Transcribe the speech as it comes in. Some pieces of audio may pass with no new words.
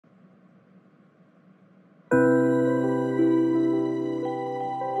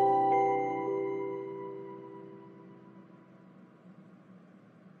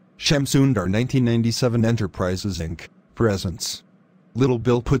Shamsundar 1997 Enterprises Inc. presents Little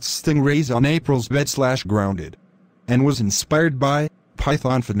Bill puts stingrays on April's bed / grounded, and was inspired by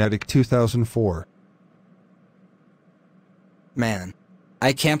Python Fanatic 2004. Man,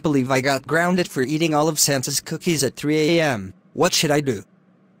 I can't believe I got grounded for eating all of Santa's cookies at 3 a.m. What should I do?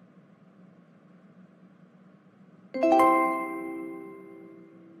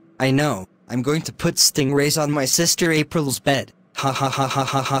 I know, I'm going to put stingrays on my sister April's bed. Ha ha ha ha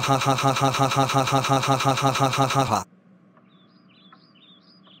ha ha ha ha ha ha ha ha ha ha ha ha ha ha ha ha.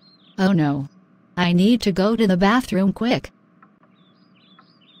 Oh no. I need to go to the bathroom quick.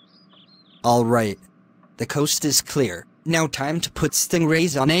 Alright. The coast is clear. Now time to put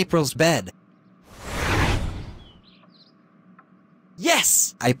stingrays on April's bed.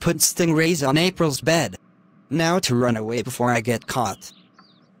 Yes! I put stingrays on April's bed. Now to run away before I get caught.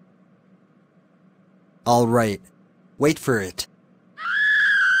 Alright. Wait for it.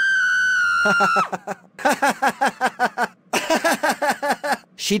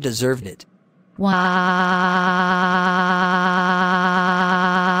 She deserved it. Wah!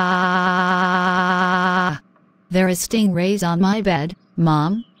 There is stingrays on my bed.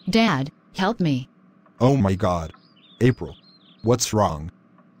 Mom, Dad, help me. Oh my god. April. What's wrong?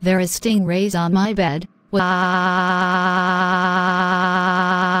 There is stingrays on my bed. Wah!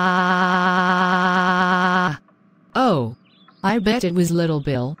 Oh. I bet it was Little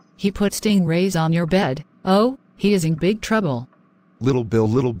Bill. He put stingrays on your bed. Oh, he is in big trouble. Little Bill,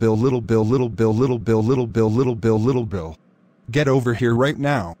 Little Bill, Little Bill, Little Bill, Little Bill, Little Bill, Little Bill, Little Bill. Get over here right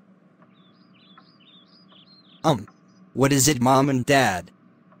now. What is it, Mom and Dad?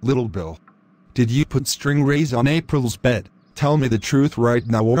 Little Bill. Did you put stingrays on April's bed? Tell me the truth right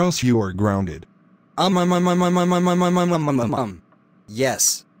now or else you are grounded.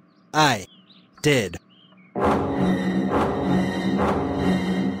 Yes. I did.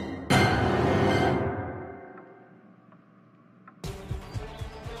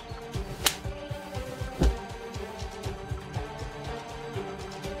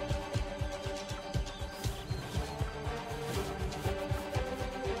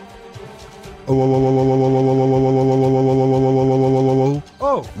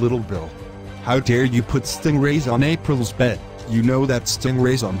 Oh, Little Bill. How dare you put stingrays on April's bed? You know that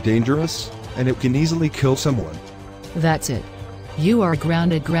stingrays are dangerous, and it can easily kill someone. That's it. You are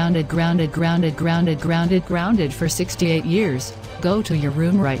grounded for 68 years. Go to your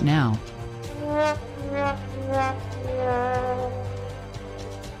room right now.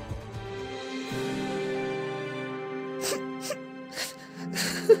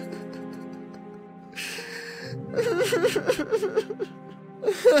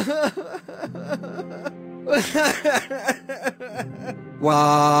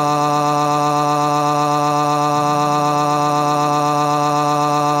 Wah!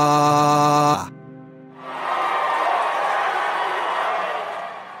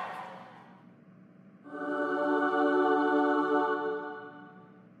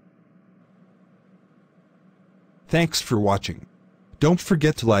 Thanks for watching. Don't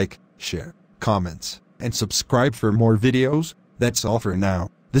forget to like, share, comments, and subscribe for more videos. That's all for now.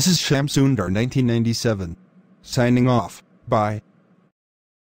 This is Shamsundar 1997. Signing off. Bye.